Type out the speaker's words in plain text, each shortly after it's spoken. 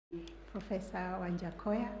Professor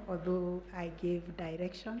Wanjakoya, although I gave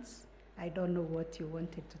directions, I don't know what you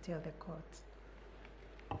wanted to tell the court.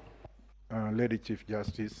 Lady Chief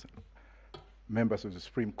Justice, members of the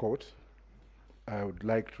Supreme Court, I would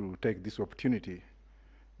like to take this opportunity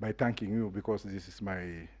by thanking you, because this is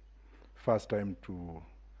my first time to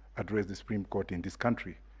address the Supreme Court in this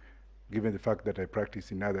country, given the fact that I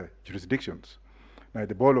practice in other jurisdictions. Now,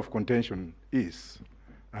 the ball of contention is,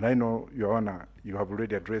 and I know, Your Honor, you have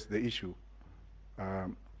already addressed the issue.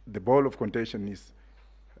 The ball of contention is,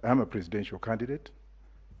 I'm a presidential candidate.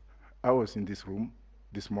 I was in this room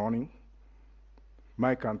this morning.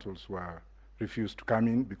 My counsels were refused to come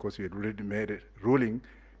in because we had already made a ruling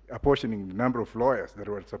apportioning the number of lawyers that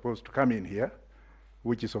were supposed to come in here,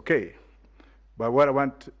 which is okay. But what I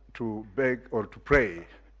want to beg or to pray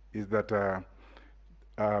is that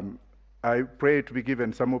I pray to be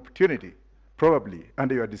given some opportunity, probably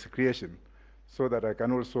under your discretion, so that I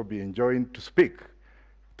can also be enjoined to speak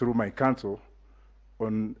through my counsel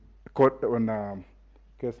on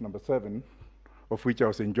case number 7, of which I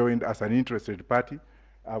was enjoined as an interested party.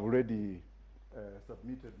 I've already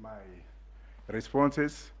submitted my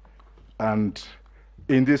responses, and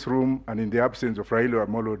in this room and in the absence of Raila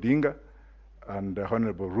Amolo Odinga and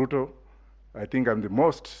Honorable Ruto, I think I'm the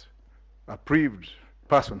most aggrieved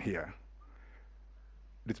person here,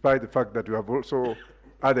 despite the fact that we have also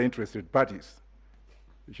other interested parties.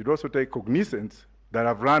 You should also take cognizance that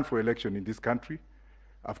I've run for election in this country.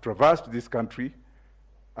 I've traversed this country.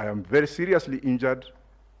 I am very seriously injured,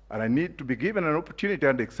 and I need to be given an opportunity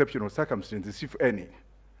under exceptional circumstances, if any.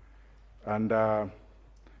 And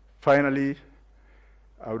finally,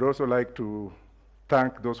 I would also like to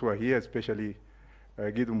thank those who are here, especially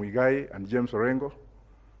Gideon Muigai and James Orengo,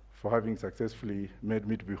 for having successfully made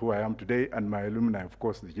me to be who I am today, and my alumni, of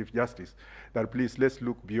course, the Chief Justice, that please, let's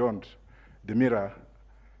look beyond the mirror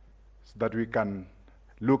so that we can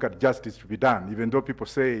look at justice to be done. Even though people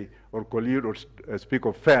say or collude or speak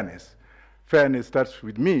of fairness, fairness starts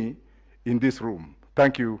with me in this room.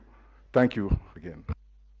 Thank you. Thank you again.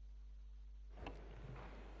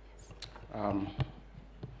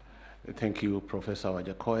 Thank you, Professor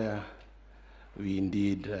Wanjakoya. We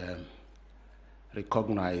indeed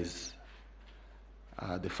recognize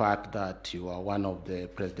the fact that you are one of the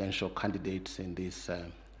presidential candidates in these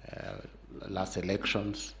last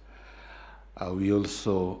elections. We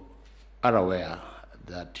also are aware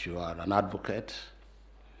that you are an advocate.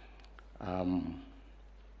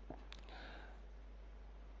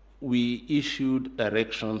 We issued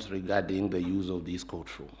directions regarding the use of this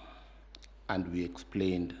courtroom, and we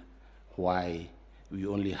explained why we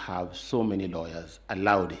only have so many lawyers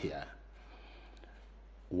allowed here.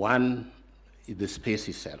 One is the space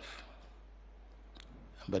itself.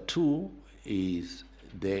 Number 2 is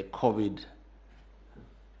the COVID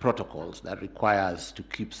protocols that require us to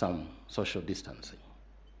keep some social distancing.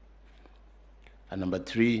 And number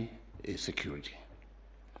 3 is security.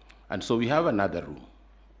 And so we have another room,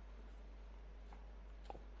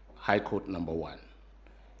 High Court number 1.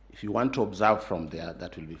 If you want to observe from there,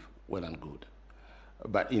 that will be well and good.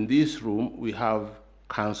 But in this room, we have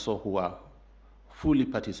counsel who are fully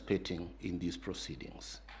participating in these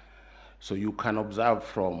proceedings. So you can observe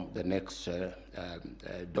from the next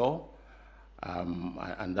door,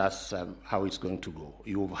 and that's how it's going to go.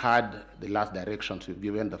 You've had the last directions, we've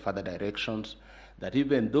given the further directions, that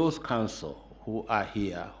even those counsel who are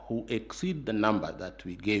here, who exceed the number that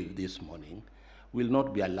we gave this morning, will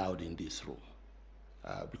not be allowed in this room.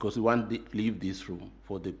 Because we want to leave this room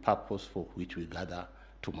for the purpose for which we gather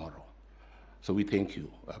tomorrow. So we thank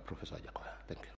you, Professor Wanjakoya. Thank you.